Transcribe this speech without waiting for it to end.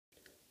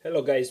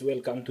Hello guys,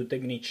 welcome to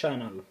TEKNIK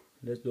channel.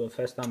 Let's do a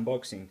fast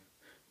unboxing.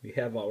 We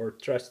have our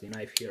trusty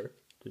knife here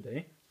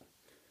today.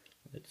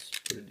 Let's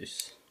put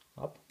this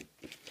up.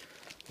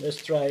 Let's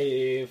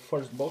try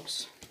first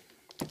box.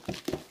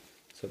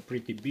 It's a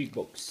pretty big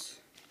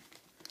box.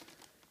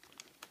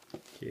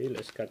 Okay,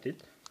 let's cut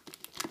it.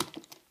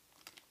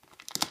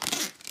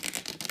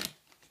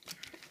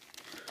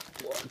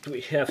 What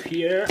we have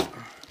here?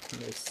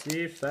 Let's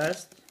see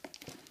fast.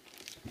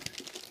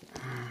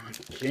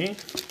 Okay.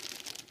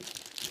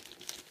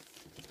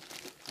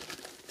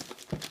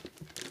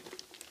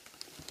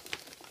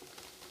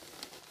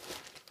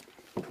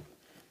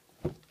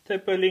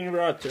 TPLINK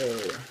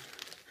router.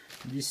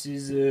 This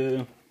is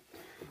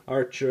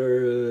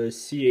Archer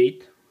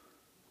C8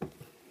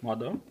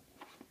 model.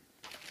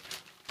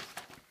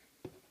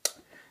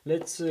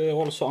 Let's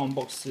also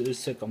unbox the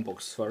second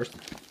box first.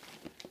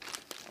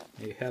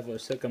 We have a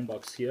second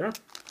box here.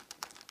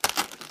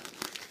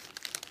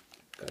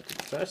 Cut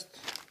it fast.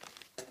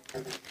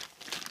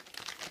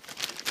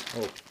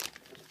 Oh,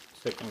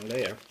 second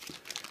layer.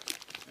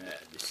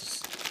 This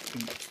is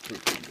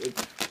pretty good.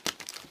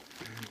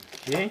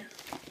 Okay.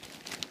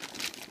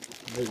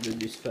 Let's do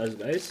this fast,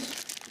 guys.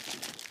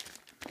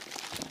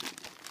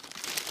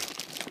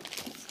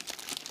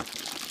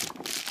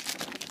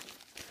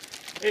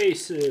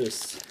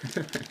 ASUS.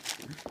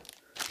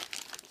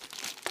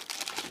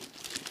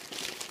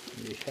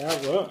 We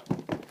have a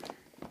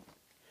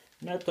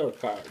network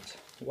card,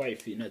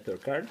 Wi-Fi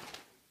network card.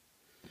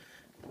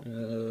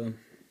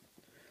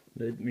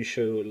 Let me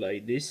show you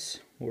like this.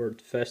 World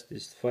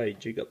fastest 5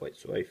 GB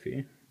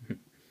Wi-Fi.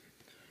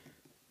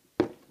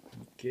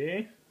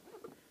 Okay.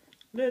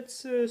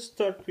 Let's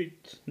start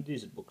with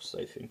this box,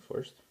 I think,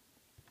 first.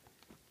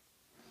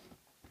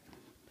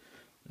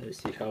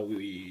 Let's see how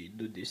we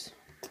do this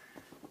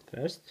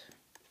first.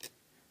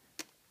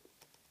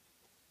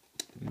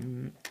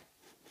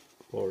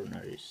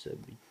 Corner is a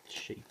bit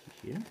shaky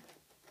here.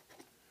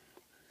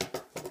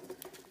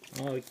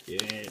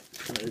 Okay,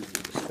 let's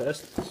do this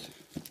fast.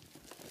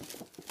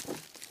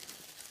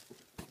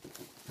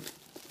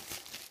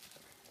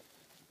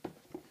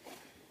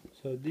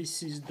 So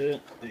this is the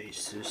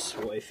ASUS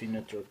Wi-Fi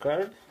network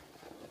card.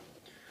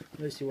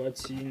 Let's see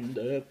what's in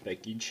the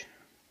package.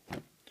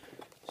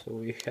 So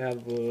we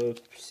have a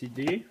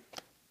CD.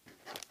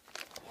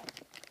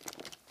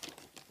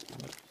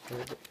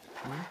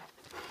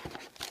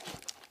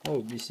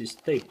 Oh, this is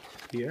taped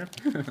here.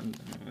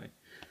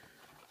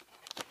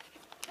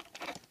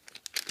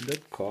 The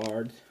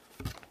card.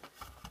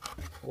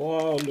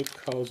 Wow, look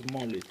how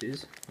small it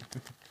is.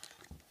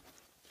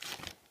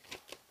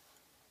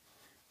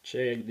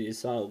 Check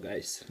this out,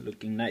 guys.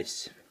 Looking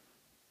nice.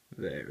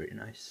 Very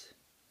nice.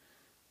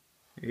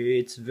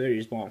 It's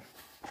very small.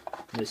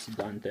 Let's see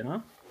the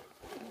antenna.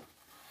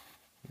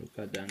 Look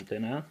at the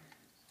antenna.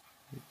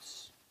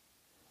 It's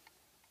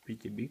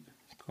pretty big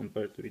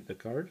compared with the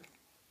card.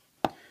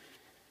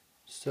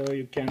 So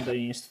you can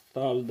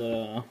install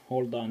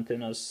all the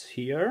antennas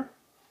here,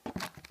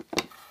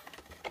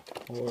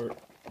 or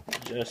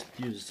just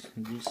use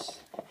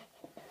this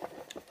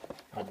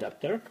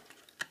adapter.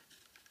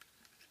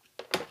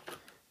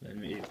 Let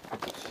me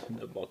put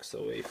the box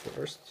away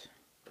first.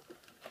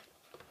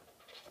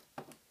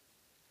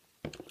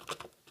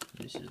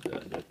 This is the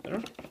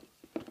adapter.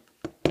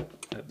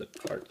 I have the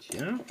card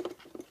here.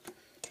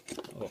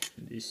 Oh,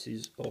 this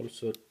is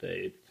also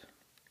taped.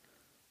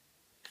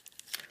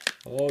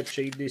 Oh,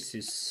 check, this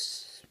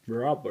is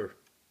rubber.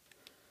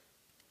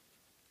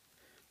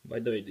 By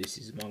the way, this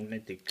is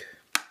magnetic,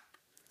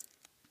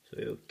 so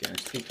you can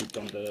stick it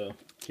on the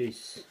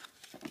case.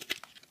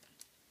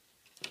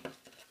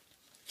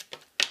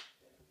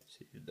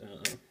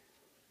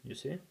 You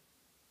see?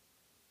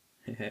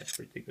 Yeah,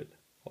 pretty good.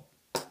 Oh,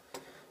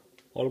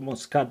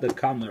 almost cut the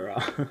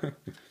camera.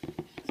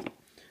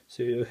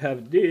 So you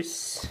have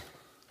this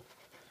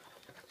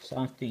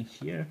something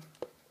here.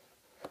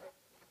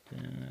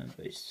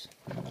 Base.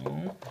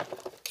 No.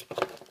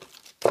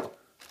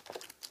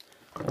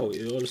 Oh,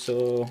 you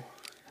also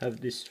have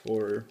this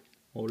for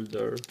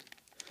older,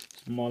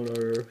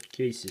 smaller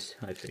cases,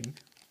 I think.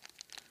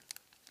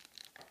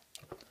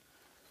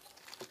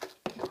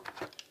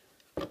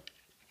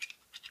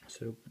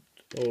 So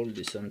put all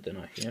this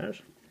antenna here.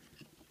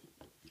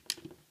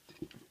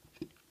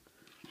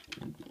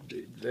 Do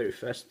it very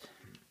fast.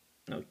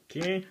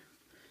 Okay,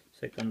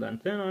 second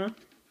antenna.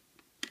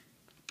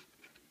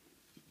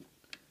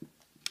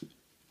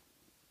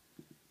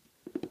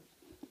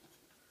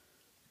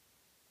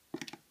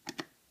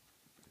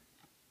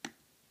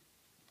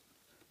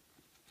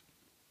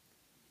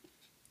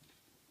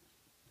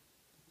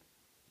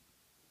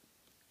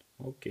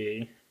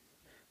 Okay,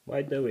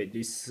 by the way,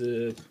 this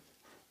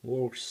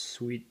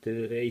works with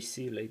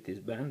AC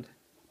latest band,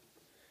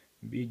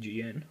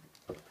 BGN,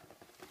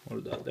 all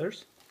the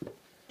others.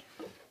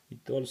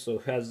 It also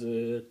has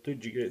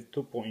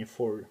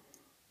 2.4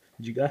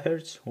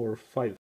 GHz or 5